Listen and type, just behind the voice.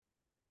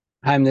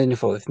I'm Daniel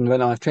Foley from the Red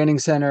Life Training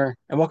Center,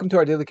 and welcome to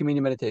our daily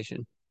communion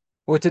meditation.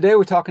 Well, today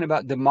we're talking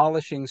about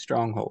demolishing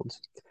strongholds.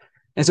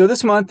 And so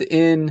this month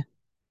in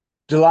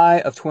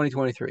July of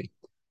 2023,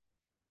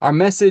 our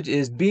message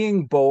is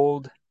being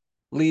bold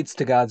leads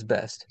to God's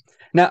best.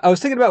 Now, I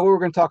was thinking about what we're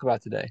going to talk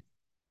about today.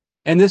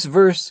 And this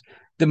verse,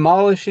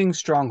 demolishing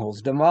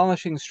strongholds,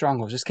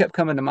 just kept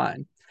coming to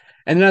mind.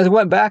 And then as I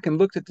went back and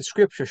looked at the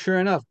scripture, sure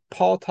enough,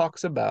 Paul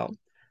talks about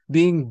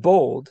being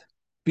bold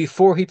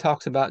before he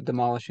talks about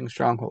demolishing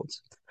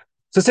strongholds.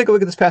 So let's take a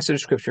look at this passage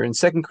of scripture in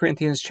 2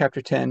 Corinthians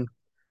chapter 10,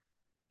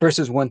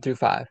 verses 1 through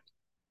 5.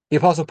 The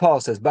Apostle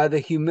Paul says, "By the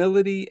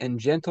humility and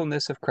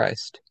gentleness of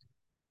Christ,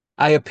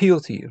 I appeal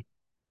to you.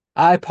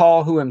 I,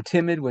 Paul, who am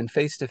timid when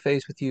face to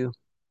face with you,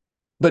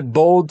 but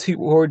bold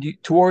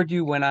toward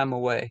you when I'm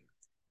away.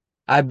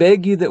 I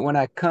beg you that when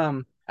I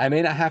come, I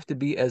may not have to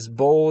be as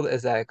bold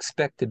as I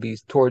expect to be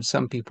towards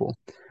some people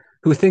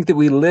who think that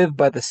we live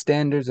by the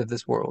standards of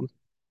this world.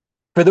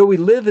 For though we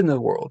live in the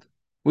world,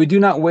 we do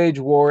not wage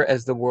war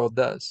as the world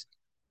does.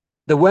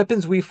 The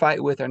weapons we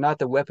fight with are not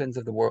the weapons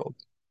of the world.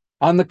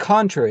 On the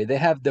contrary, they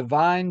have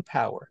divine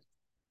power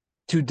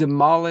to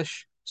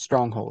demolish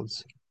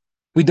strongholds.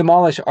 We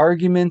demolish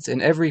arguments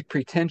and every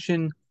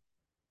pretension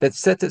that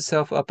sets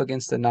itself up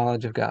against the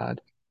knowledge of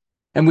God.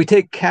 And we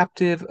take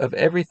captive of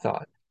every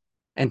thought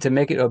and to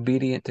make it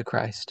obedient to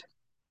Christ."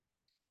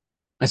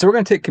 And so we're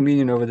going to take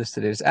communion over this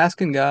today, just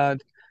asking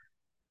God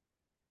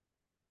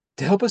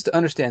to help us to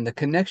understand the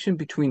connection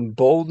between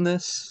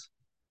boldness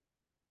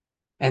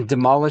and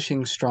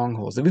demolishing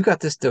strongholds. And we've got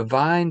this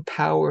divine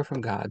power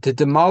from God to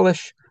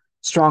demolish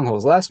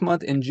strongholds. Last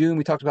month in June,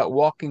 we talked about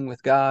walking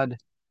with God.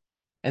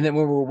 And then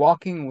when we're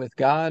walking with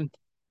God,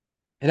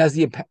 it has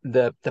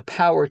the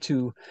power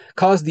to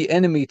cause the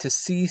enemy to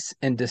cease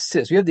and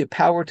desist. We have the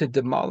power to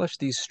demolish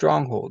these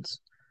strongholds.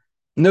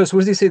 Notice,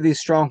 what does he say these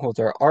strongholds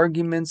are?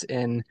 Arguments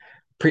and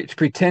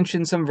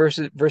pretension, some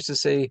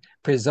verses say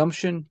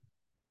presumption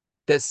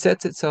that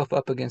sets itself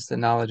up against the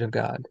knowledge of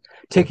God,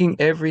 taking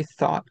every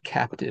thought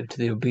captive to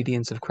the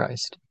obedience of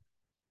Christ.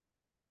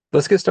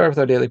 Let's get started with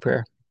our daily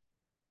prayer,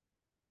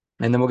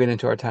 and then we'll get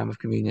into our time of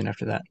communion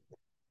after that.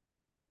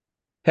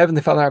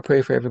 Heavenly Father, I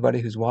pray for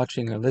everybody who's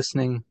watching or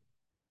listening,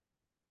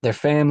 their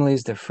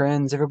families, their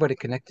friends, everybody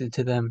connected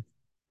to them,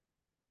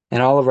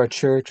 and all of our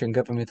church and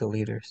governmental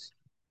leaders.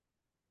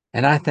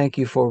 And I thank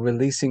you for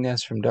releasing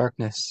us from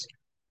darkness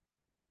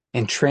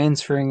and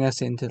transferring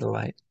us into the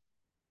light,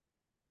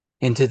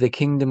 into the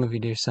kingdom of your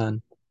dear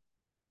Son.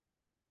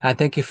 I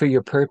thank you for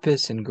your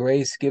purpose and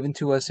grace given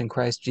to us in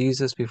Christ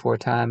Jesus before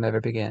time ever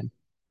began.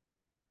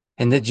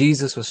 And that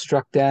Jesus was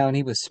struck down,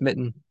 he was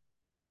smitten,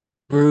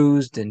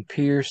 bruised and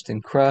pierced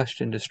and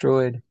crushed and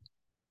destroyed.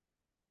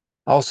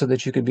 Also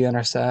that you could be on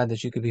our side,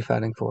 that you could be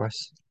fighting for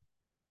us.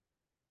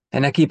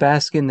 And I keep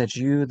asking that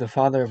you, the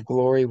Father of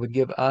glory, would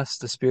give us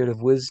the spirit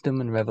of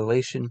wisdom and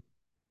revelation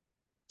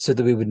so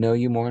that we would know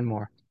you more and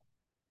more.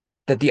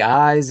 That the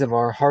eyes of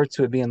our hearts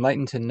would be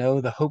enlightened to know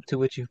the hope to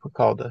which you've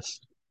called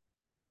us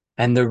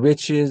and the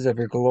riches of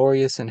your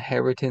glorious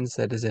inheritance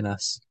that is in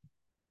us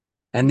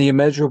and the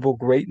immeasurable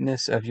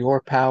greatness of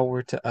your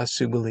power to us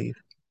who believe.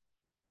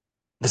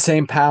 The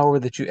same power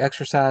that you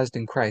exercised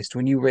in Christ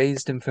when you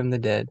raised him from the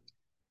dead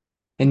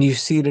and you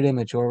seated him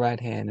at your right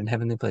hand in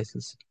heavenly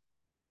places,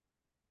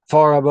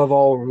 far above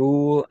all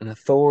rule and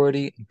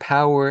authority and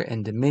power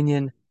and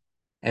dominion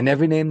and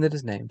every name that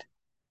is named,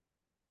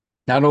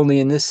 not only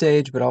in this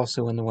age, but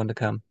also in the one to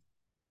come.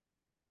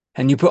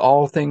 And you put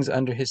all things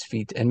under his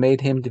feet and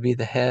made him to be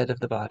the head of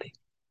the body,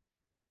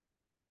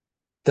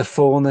 the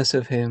fullness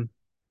of him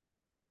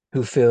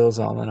who fills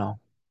all in all.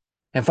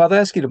 And Father, I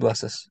ask you to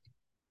bless us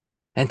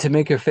and to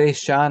make your face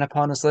shine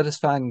upon us. Let us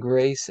find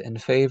grace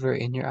and favor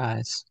in your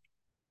eyes.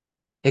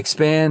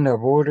 Expand our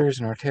borders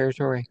and our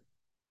territory.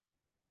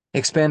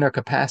 Expand our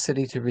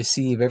capacity to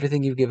receive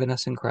everything you've given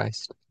us in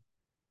Christ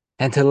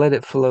and to let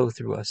it flow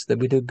through us, that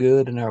we do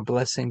good and are a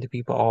blessing to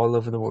people all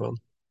over the world.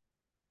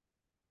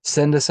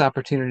 Send us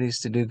opportunities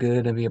to do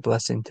good and be a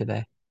blessing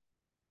today.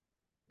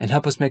 And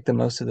help us make the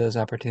most of those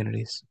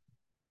opportunities.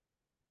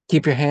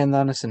 Keep your hand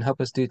on us and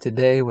help us do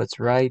today what's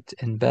right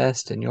and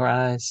best in your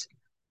eyes,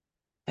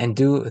 and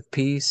do it with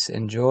peace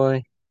and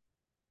joy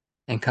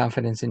and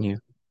confidence in you.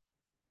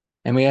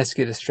 And we ask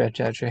you to stretch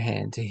out your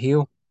hand to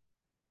heal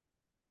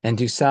and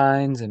do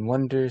signs and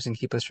wonders and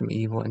keep us from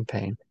evil and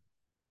pain.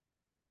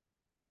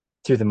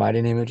 Through the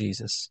mighty name of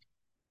Jesus.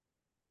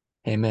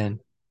 Amen.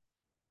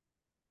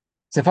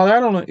 So, Father, I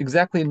don't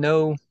exactly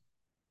know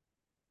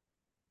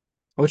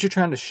what you're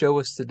trying to show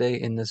us today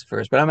in this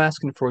verse, but I'm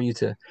asking for you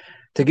to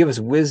give us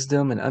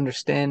wisdom and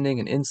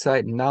understanding and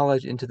insight and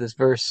knowledge into this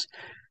verse,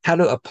 how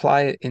to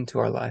apply it into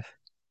our life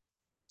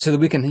so that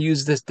we can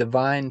use this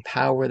divine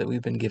power that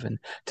we've been given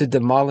to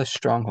demolish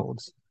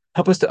strongholds.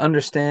 Help us to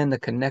understand the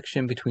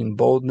connection between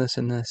boldness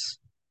and this,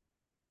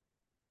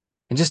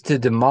 and just to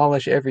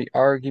demolish every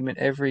argument,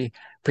 every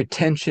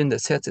pretension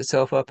that sets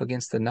itself up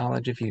against the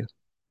knowledge of you.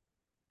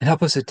 And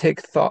help us to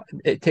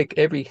take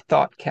every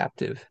thought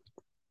captive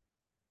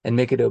and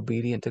make it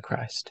obedient to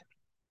Christ.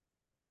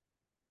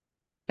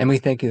 And we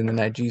thank you in the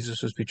night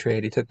Jesus was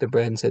betrayed. He took the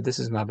bread and said, "This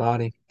is my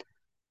body,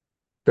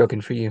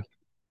 broken for you.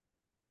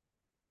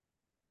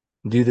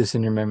 Do this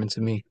in remembrance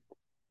of me."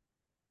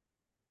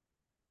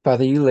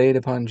 Father, you laid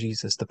upon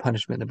Jesus the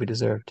punishment that we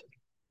deserved.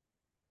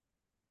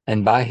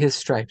 And by his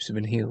stripes we've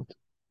been healed.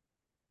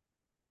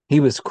 He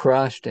was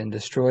crushed and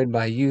destroyed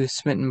by you,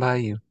 smitten by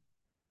you,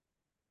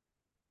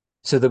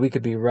 so that we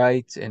could be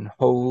right and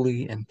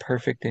holy and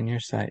perfect in your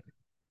sight,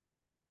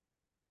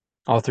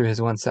 all through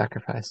his one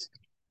sacrifice.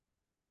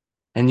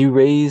 And you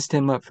raised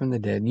him up from the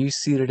dead, and you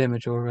seated him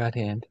at your right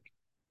hand.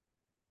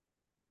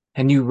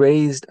 And you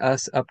raised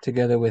us up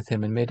together with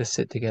him and made us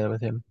sit together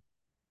with him.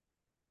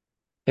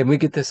 And we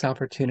get this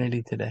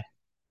opportunity today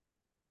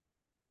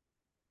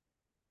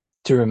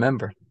to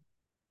remember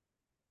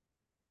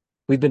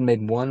we've been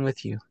made one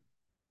with you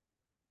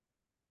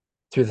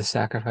through the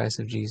sacrifice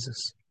of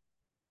Jesus.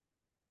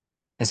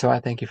 And so I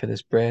thank you for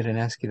this bread and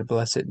ask you to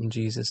bless it in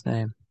Jesus'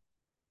 name.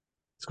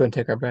 Let's go ahead and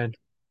take our bread.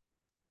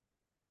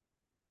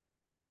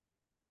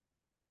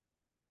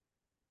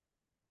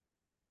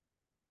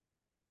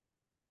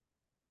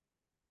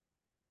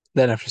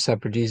 Then after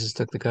supper, Jesus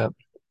took the cup.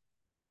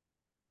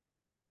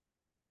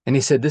 And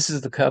he said, "This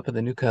is the cup of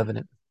the new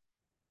covenant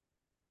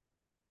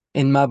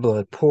in my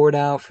blood, poured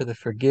out for the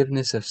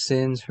forgiveness of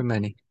sins for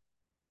many.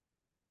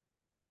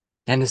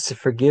 And it's the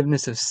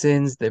forgiveness of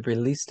sins that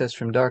released us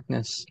from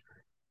darkness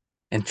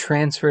and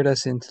transferred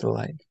us into the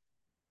light."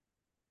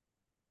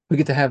 We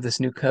get to have this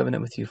new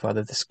covenant with you,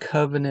 Father, this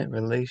covenant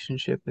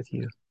relationship with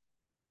you,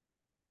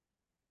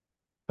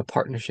 a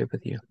partnership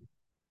with you.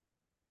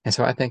 And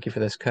so I thank you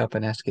for this cup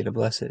and ask you to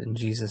bless it in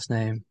Jesus'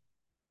 name.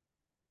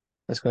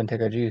 Let's go ahead and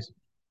take our juice.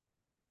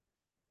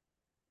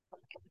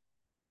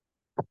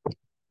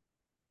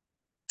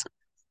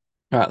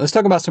 All right, let's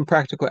talk about some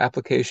practical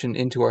application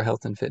into our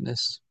health and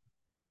fitness.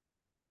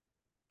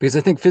 Because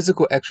I think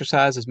physical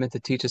exercise is meant to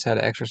teach us how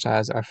to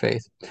exercise our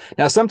faith.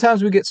 Now,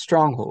 sometimes we get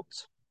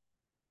strongholds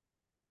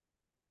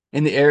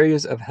in the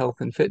areas of health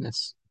and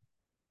fitness.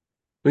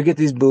 We get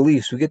these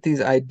beliefs, we get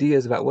these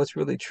ideas about what's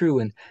really true,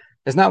 and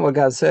it's not what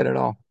God said at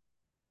all.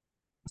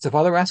 So,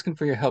 Father, we're asking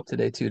for your help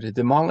today, too, to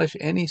demolish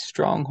any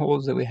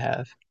strongholds that we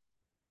have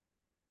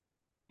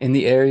in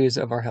the areas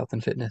of our health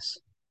and fitness.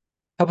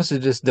 Help us to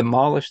just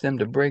demolish them,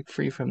 to break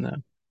free from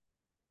them.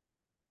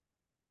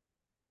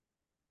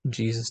 In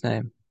Jesus'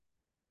 name.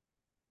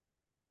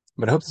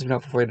 But I hope this has been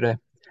helpful for you today. If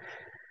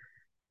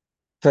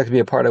you'd like to be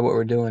a part of what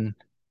we're doing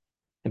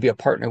and be a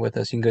partner with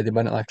us, you can go to the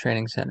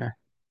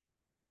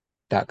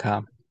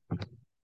AbundantLifeTrainingCenter.com.